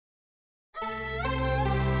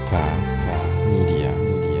Path Media.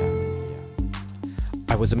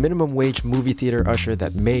 I was a minimum wage movie theater usher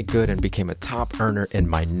that made good and became a top earner in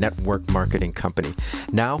my network marketing company.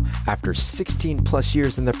 Now, after 16 plus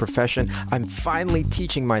years in the profession, I'm finally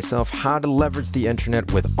teaching myself how to leverage the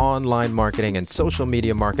internet with online marketing and social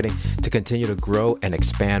media marketing to continue to grow and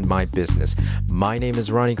expand my business. My name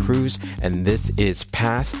is Ronnie Cruz, and this is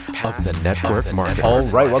Path of the Network Marketer. All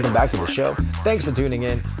right, welcome back to the show. Thanks for tuning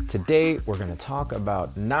in. Today, we're going to talk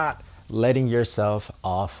about not letting yourself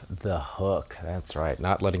off the hook. That's right,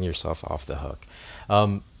 not letting yourself off the hook.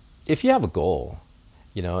 If you have a goal,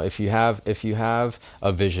 if you have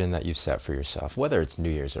a vision that you've set for yourself, whether it's New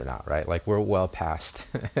Year's or not, right? Like we're well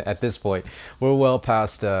past at this point. We're well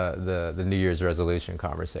past the New Year's resolution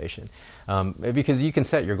conversation, because you can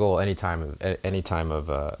set your goal any time of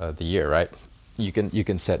the year, right? You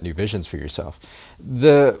can set new visions for yourself.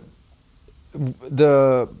 The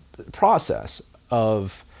process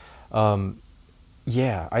of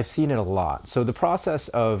I've seen it a lot. So the process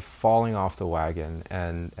of falling off the wagon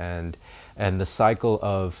and the cycle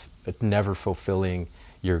of never fulfilling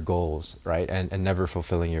your goals, right? And never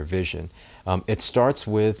fulfilling your vision. It starts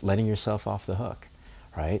with letting yourself off the hook,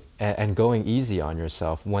 right? And going easy on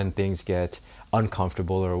yourself when things get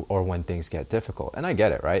uncomfortable or when things get difficult. And I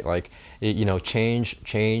get it, right? Like,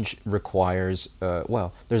 change requires,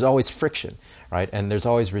 there's always friction, right? And there's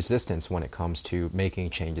always resistance when it comes to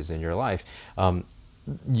making changes in your life.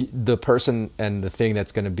 The person and the thing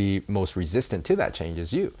that's going to be most resistant to that change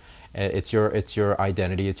is you. It's your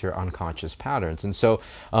identity, it's your unconscious patterns. And so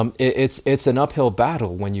it's an uphill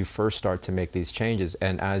battle when you first start to make these changes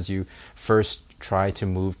and as you first try to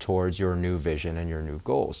move towards your new vision and your new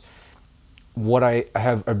goals. What I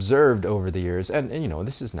have observed over the years, and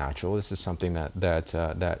this is natural, this is something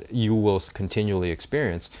that you will continually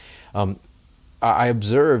experience. I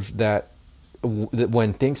observe that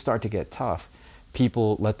when things start to get tough,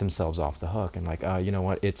 people let themselves off the hook and like, you know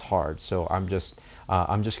what, it's hard, so I'm just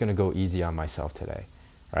going to go easy on myself today,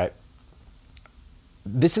 right?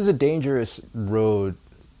 This is a dangerous road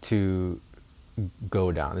to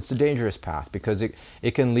go down. It's a dangerous path because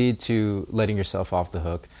it can lead to letting yourself off the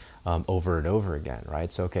hook over and over again,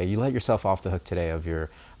 right? So, okay, you let yourself off the hook today of your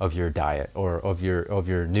diet or of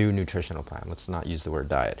your new nutritional plan. Let's not use the word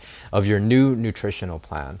diet. Of your new nutritional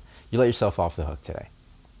plan, you let yourself off the hook today.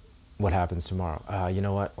 What happens tomorrow? You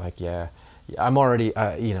know what? Like, yeah, I'm already,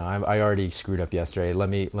 I already screwed up yesterday.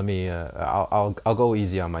 I'll go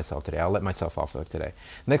easy on myself today. I'll let myself off the hook today.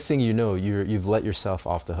 Next thing you know, you've let yourself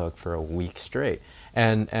off the hook for a week straight,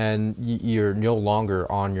 and you're no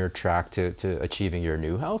longer on your track to achieving your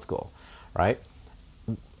new health goal, right?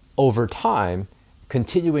 Over time,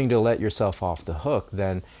 continuing to let yourself off the hook,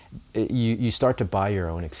 then you start to buy your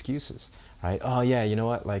own excuses. Right? Oh yeah, you know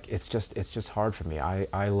what? Like it's just hard for me.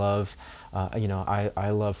 I love, I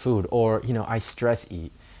love food, or I stress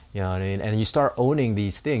eat. You know what I mean? And you start owning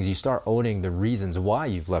these things. You start owning the reasons why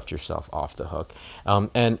you've left yourself off the hook.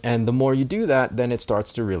 And the more you do that, then it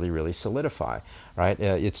starts to really, really solidify. Right?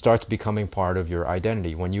 It starts becoming part of your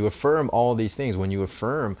identity. When you affirm all these things, when you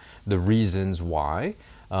affirm the reasons why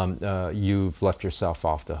you've left yourself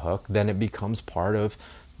off the hook, then it becomes part of.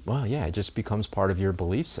 It just becomes part of your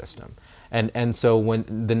belief system. And so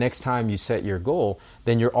when the next time you set your goal,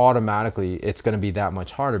 then it's going to be that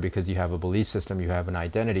much harder because you have a belief system, you have an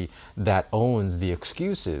identity that owns the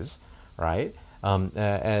excuses, right?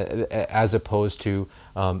 As opposed to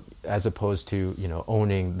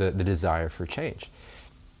owning the desire for change.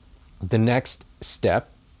 The next step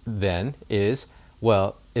then is,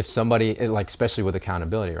 if somebody, like especially with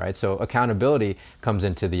accountability, right? So accountability comes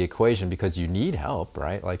into the equation because you need help,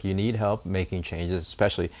 right? Like you need help making changes,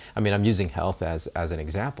 especially, I'm using health as an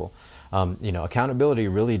example. Accountability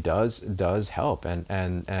really does help,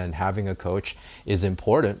 and having a coach is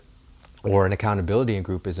important, or an accountability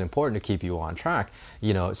group is important to keep you on track.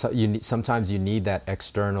 So sometimes you need that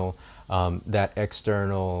external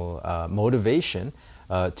motivation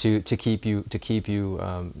to keep you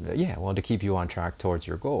on track towards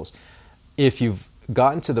your goals. If you've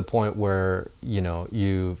gotten to the point where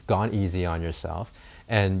you've gone easy on yourself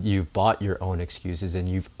and you've bought your own excuses and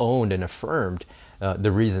you've owned and affirmed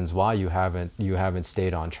the reasons why you haven't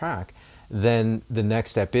stayed on track, then the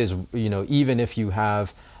next step is even if you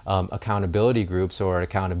have accountability groups or an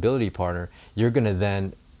accountability partner, you're going to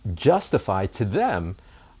then justify to them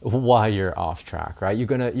why you're off track, right? You're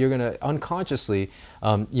gonna unconsciously,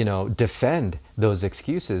 defend those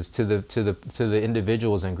excuses to the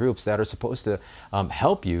individuals and groups that are supposed to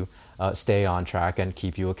help you stay on track and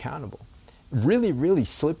keep you accountable. really, really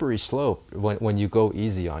slippery slope when you go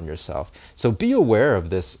easy on yourself. So be aware of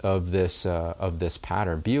this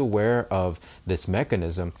pattern. Be aware of this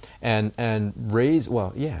mechanism, and raise.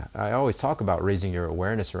 Well, yeah, I always talk about raising your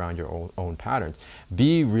awareness around your own patterns.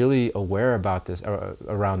 Be really aware about this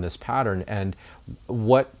around this pattern and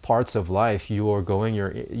what parts of life you're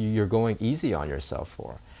going easy on yourself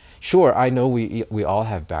for. Sure, I know we all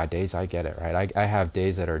have bad days. I get it, right? I have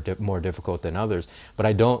days that are more difficult than others, but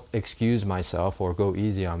I don't excuse myself or go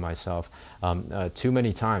easy on myself too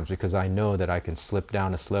many times, because I know that I can slip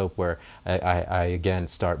down a slope where I again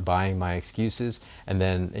start buying my excuses, and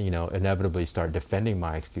then inevitably start defending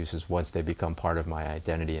my excuses once they become part of my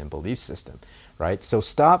identity and belief system, right? So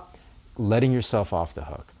stop letting yourself off the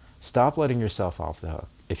hook. Stop letting yourself off the hook.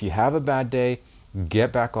 If you have a bad day,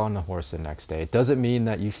 get back on the horse the next day. It doesn't mean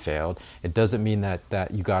that you failed. It doesn't mean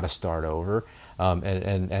that you got to start over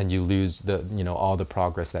and you lose all the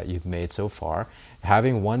progress that you've made so far.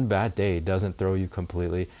 Having one bad day doesn't throw you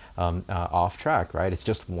completely off track, right? It's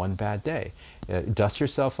just one bad day. Dust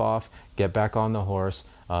yourself off, get back on the horse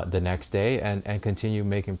the next day, and continue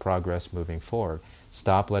making progress moving forward.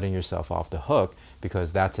 Stop letting yourself off the hook,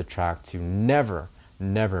 because that's a track to never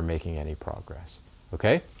making any progress.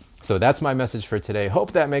 Okay? So that's my message for today.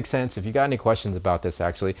 Hope that makes sense. If you got any questions about this,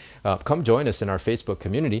 actually, come join us in our Facebook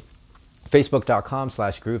community.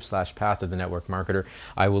 Facebook.com/group/Path of the Network Marketer.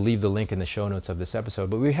 I will leave the link in the show notes of this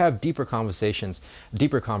episode. But we have deeper conversations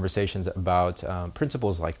about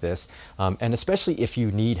principles like this, and especially if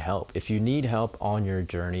you need help. If you need help on your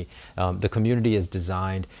journey, the community is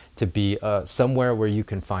designed to be somewhere where you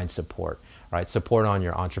can find support. Right? Support on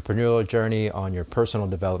your entrepreneurial journey, on your personal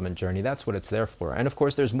development journey. That's what it's there for. And of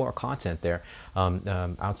course, there's more content there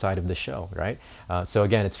outside of the show, right? So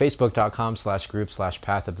again, it's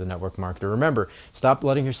Facebook.com/group/Path of the Network Marketer. Remember, stop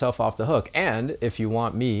letting yourself off the hook. And if you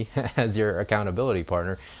want me as your accountability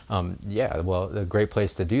partner, a great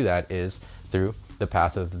place to do that is through the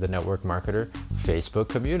Path of the Network Marketer Facebook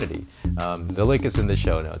community. The link is in the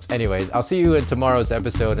show notes. Anyways, I'll see you in tomorrow's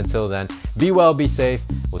episode. Until then, be well, be safe.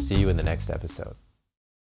 We'll see you in the next episode.